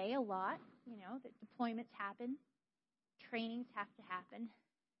away a lot. The deployments happen. Trainings have to happen.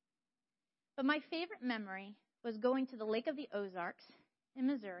 But my favorite memory was going to the Lake of the Ozarks in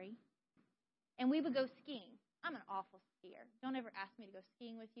Missouri, and we would go skiing. I'm an awful skier. Don't ever ask me to go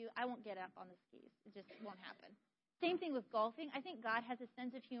skiing with you. I won't get up on the skis. It just won't happen. Same thing with golfing. I think God has a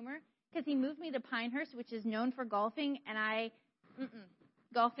sense of humor because He moved me to Pinehurst, which is known for golfing, and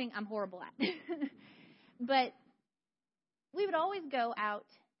golfing I'm horrible at. But we would always go out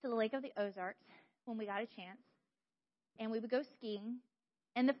to the Lake of the Ozarks when we got a chance, and we would go skiing.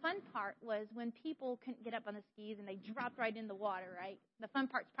 And the fun part was when people couldn't get up on the skis and they dropped right in the water, right? The fun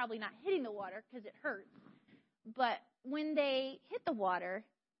part's probably not hitting the water because it hurts. But when they hit the water,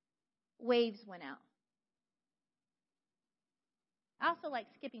 waves went out. I also like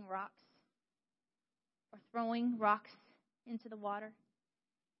skipping rocks or throwing rocks into the water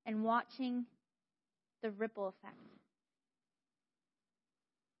and watching the ripple effect.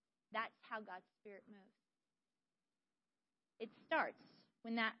 That's how God's Spirit moves. It starts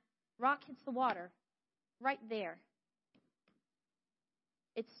when that rock hits the water, right there.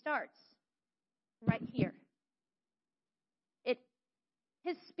 It starts right here.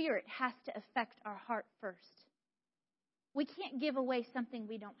 His Spirit has to affect our heart first. We can't give away something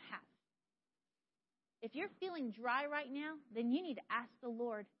we don't have. If you're feeling dry right now, then you need to ask the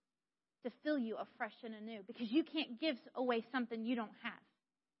Lord to fill you afresh and anew, because you can't give away something you don't have.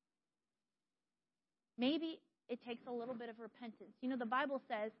 Maybe it takes a little bit of repentance. The Bible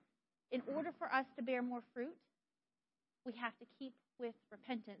says in order for us to bear more fruit, we have to keep with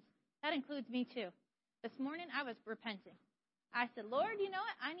repentance. That includes me too. This morning I was repenting. I said, Lord, you know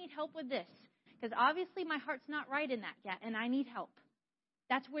what? I need help with this, because obviously my heart's not right in that yet, and I need help.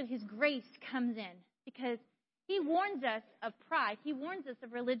 That's where His grace comes in, because He warns us of pride. He warns us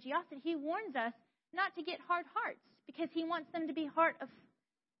of religiosity. He warns us not to get hard hearts, because He wants them to be heart of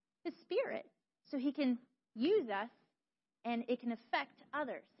His Spirit, so He can use us, and it can affect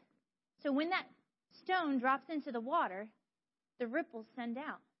others. So when that stone drops into the water, the ripples send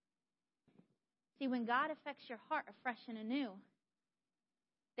out. See, when God affects your heart afresh and anew,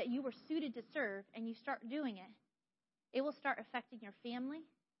 that you were suited to serve, and you start doing it, it will start affecting your family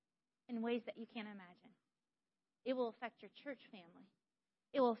in ways that you can't imagine. It will affect your church family.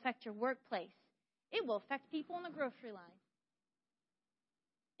 It will affect your workplace. It will affect people in the grocery line.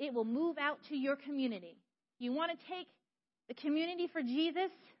 It will move out to your community. You want to take the community for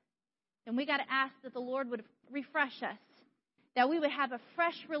Jesus? Then we got to ask that the Lord would refresh us, that we would have a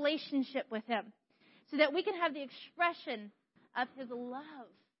fresh relationship with Him, so that we can have the expression of His love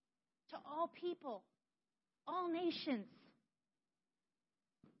to all people, all nations.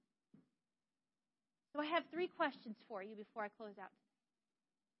 So I have 3 questions for you before I close out.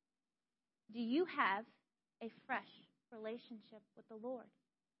 Do you have a fresh relationship with the Lord?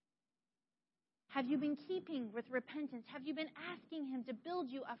 Have you been keeping with repentance? Have you been asking Him to build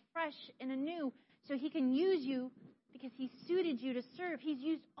you afresh and anew so He can use you because He suited you to serve? He's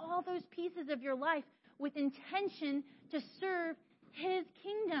used all those pieces of your life with intention to serve His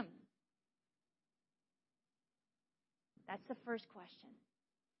kingdom. That's the first question.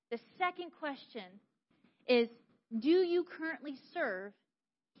 The second question is, do you currently serve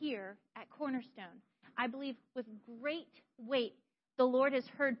here at Cornerstone? I believe with great weight, the Lord has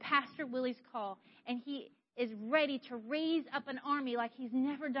heard Pastor Willie's call, and He is ready to raise up an army like He's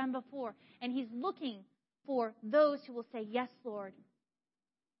never done before. And He's looking for those who will say, yes, Lord,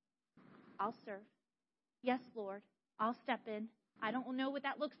 I'll serve. Yes, Lord, I'll step in. I don't know what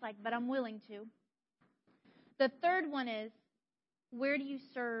that looks like, but I'm willing to. The third one is, where do you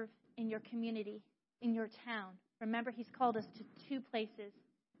serve in your community, in your town? Remember, He's called us to 2 places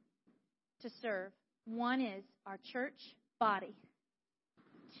to serve. One is our church body.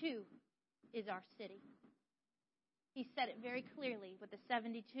 2 is our city. He said it very clearly with the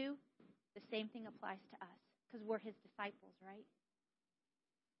 72. The same thing applies to us because we're His disciples, right?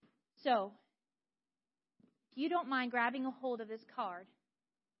 So, if you don't mind grabbing a hold of this card,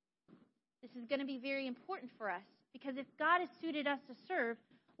 this is going to be very important for us, because if God has suited us to serve,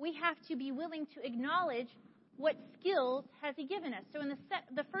 we have to be willing to acknowledge what skills has He given us. So in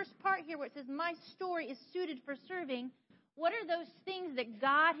the first part here where it says, my story is suited for serving, what are those things that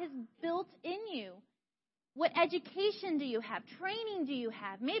God has built in you? What education do you have? Training do you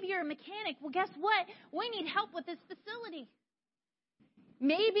have? Maybe you're a mechanic. Well, guess what? We need help with this facility.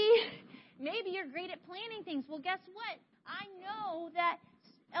 Maybe you're great at planning things. Well, guess what? I know that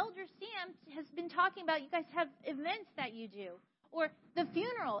Elder Sam has been talking about, you guys have events that you do. Or the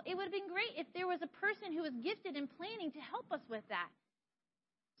funeral. It would have been great if there was a person who was gifted in planning to help us with that.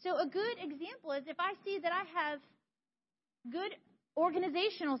 So a good example is if I see that I have good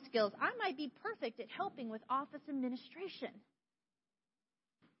organizational skills, I might be perfect at helping with office administration.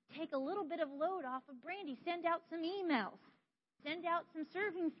 Take a little bit of load off of Brandy. Send out some emails. Send out some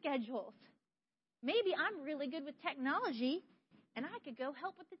serving schedules. Maybe I'm really good with technology, and I could go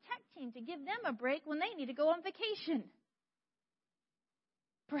help with the tech team to give them a break when they need to go on vacation.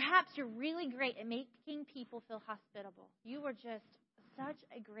 Perhaps you're really great at making people feel hospitable. You are just such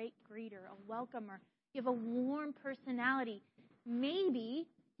a great greeter, a welcomer. You have a warm personality. Maybe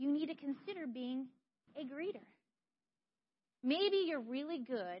you need to consider being a greeter. Maybe you're really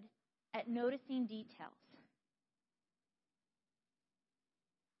good at noticing details.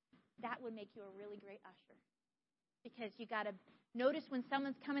 That would make you a really great usher, because you got to notice when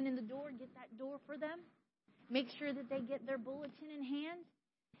someone's coming in the door, get that door for them. Make sure that they get their bulletin in hand.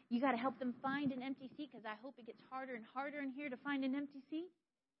 You got to help them find an empty seat, because I hope it gets harder and harder in here to find an empty seat.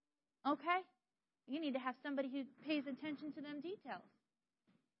 Okay? You need to have somebody who pays attention to them details.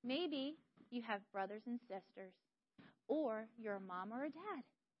 Maybe you have brothers and sisters, or you're a mom or a dad.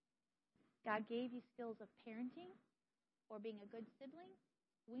 God gave you skills of parenting or being a good sibling.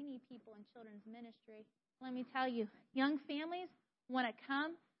 We need people in children's ministry. Let me tell you, young families want to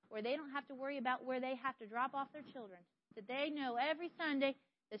come where they don't have to worry about where they have to drop off their children. That they know every Sunday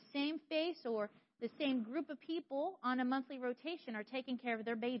the same face or the same group of people on a monthly rotation are taking care of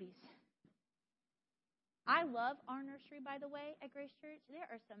their babies. I love our nursery, by the way, at Grace Church. There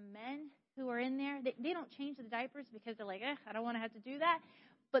are some men who are in there. They don't change the diapers because they're like, I don't want to have to do that.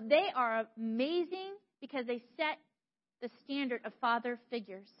 But they are amazing because they set the standard of father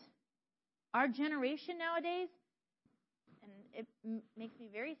figures. Our generation nowadays, and it makes me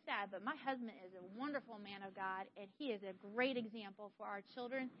very sad, but my husband is a wonderful man of God, and he is a great example for our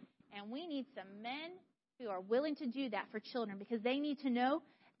children. And we need some men who are willing to do that for children, because they need to know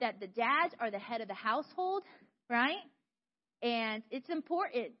that the dads are the head of the household, right? And it's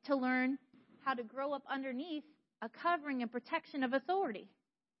important to learn how to grow up underneath a covering and protection of authority.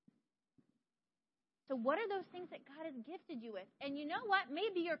 So what are those things that God has gifted you with? And you know what?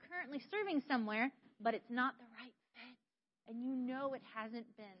 Maybe you're currently serving somewhere, but it's not the right fit. And you know it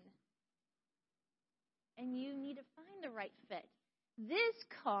hasn't been. And you need to find the right fit. This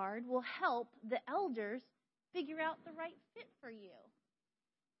card will help the elders figure out the right fit for you.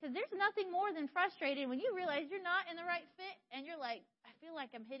 Because there's nothing more than frustrating when you realize you're not in the right fit and you're like, I feel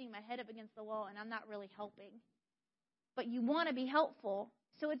like I'm hitting my head up against the wall and I'm not really helping. But you want to be helpful.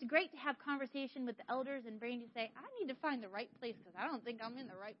 So it's great to have conversation with the elders and Brandy say, I need to find the right place because I don't think I'm in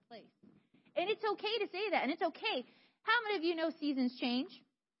the right place. And it's okay to say that. And it's okay. How many of you know seasons change?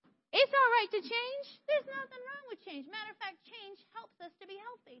 It's all right to change. There's nothing wrong with change. Matter of fact, change helps us to be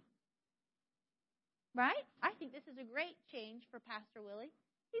healthy. Right? I think this is a great change for Pastor Willie.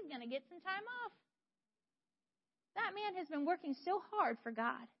 He's going to get some time off. That man has been working so hard for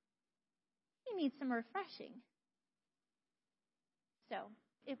God. He needs some refreshing. So,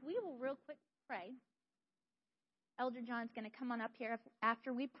 if we will real quick pray, Elder John's going to come on up here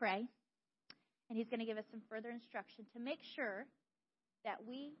after we pray, and he's going to give us some further instruction to make sure that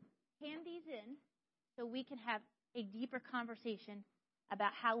we hand these in so we can have a deeper conversation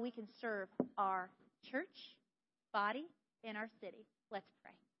about how we can serve our church, body, and our city. Let's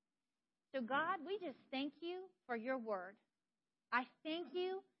pray. So, God, we just thank you for your word. I thank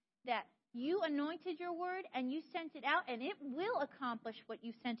you that you anointed your word and you sent it out, and it will accomplish what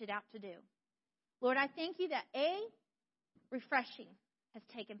you sent it out to do. Lord, I thank you that refreshing has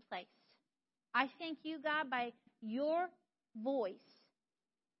taken place. I thank you, God, by your voice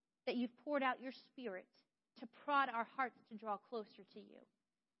that you've poured out your spirit to prod our hearts to draw closer to you.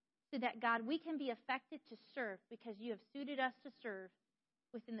 So that, God, we can be effective to serve because you have suited us to serve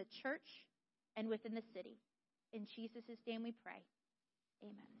within the church and within the city. In Jesus' name we pray.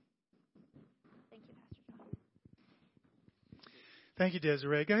 Amen. Thank you, Pastor John. Thank you,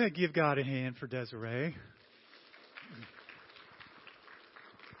 Desiree. Go ahead and give God a hand for Desiree.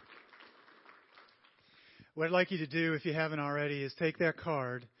 What I'd like you to do, if you haven't already, is take that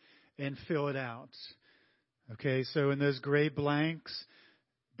card and fill it out. Okay, so in those gray blanks,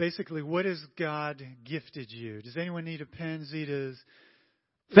 basically, what has God gifted you? Does anyone need a pen? Zita's.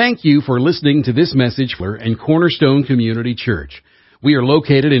 Thank you for listening to this message and Cornerstone Community Church. We are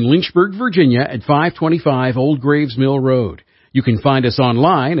located in Lynchburg, Virginia at 525 Old Graves Mill Road. You can find us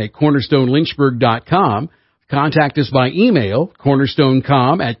online at cornerstonelynchburg.com, contact us by email,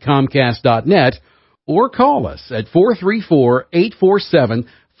 cornerstonecom@comcast.net, or call us at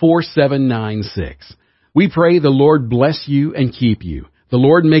 434-847-4796. We pray the Lord bless you and keep you. The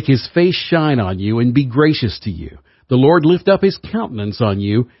Lord make His face shine on you and be gracious to you. The Lord lift up His countenance on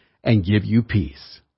you and give you peace.